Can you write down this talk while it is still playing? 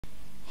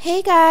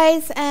Hey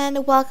guys,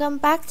 and welcome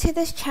back to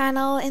this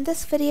channel. In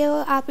this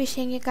video, I'll be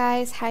showing you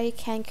guys how you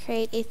can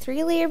create a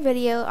 3-layer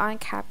video on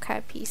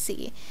CapCut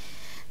PC.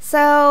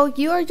 So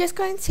you are just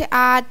going to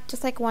add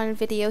just like one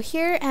video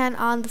here, and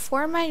on the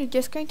format you're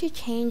just going to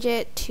change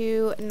it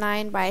to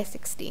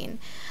 9:16.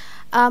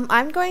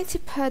 I'm going to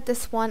put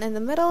this one in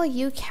the middle.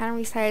 You can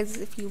resize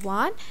if you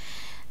want,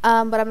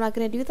 but I'm not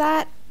going to do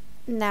that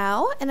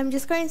now. And I'm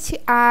just going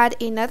to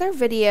add another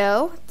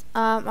video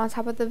on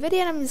top of the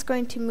video, and I'm just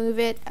going to move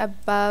it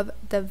above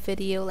the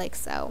video like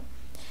so.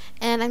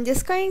 And I'm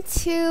just going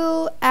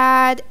to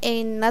add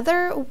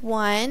another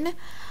one.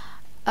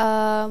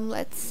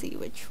 Let's see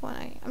which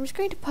one I'm just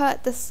going to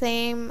put the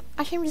same.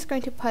 Actually, I'm just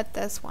going to put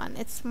this one.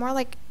 It's more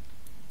like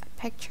a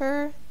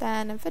picture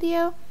than a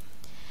video.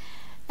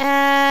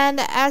 And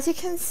as you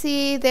can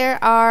see,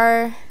 there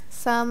are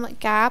some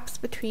gaps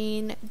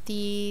between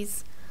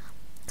these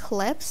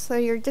clips, so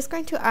you're just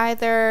going to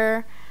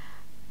either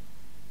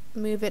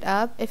move it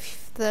up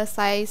if the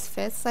size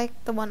fits like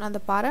the one on the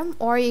bottom,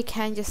 or you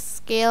can just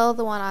scale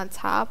the one on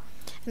top,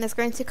 and it's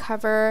going to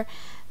cover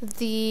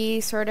the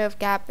sort of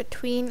gap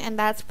between. And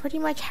that's pretty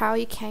much how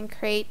you can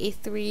create a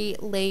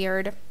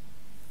 3-layered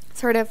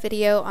sort of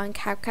video on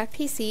CapCut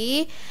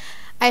PC.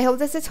 I hope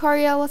this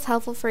tutorial was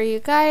helpful for you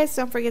guys.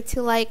 Don't forget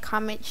to like,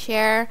 comment,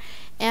 share,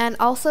 and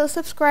also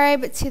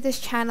subscribe to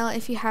this channel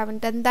if you haven't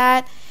done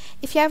that.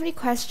 If you have any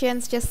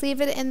questions, just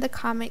leave it in the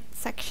comment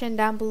section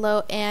down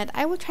below, and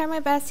I will try my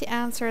best to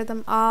answer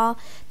them all.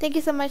 Thank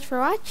you so much for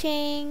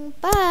watching.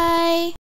 Bye!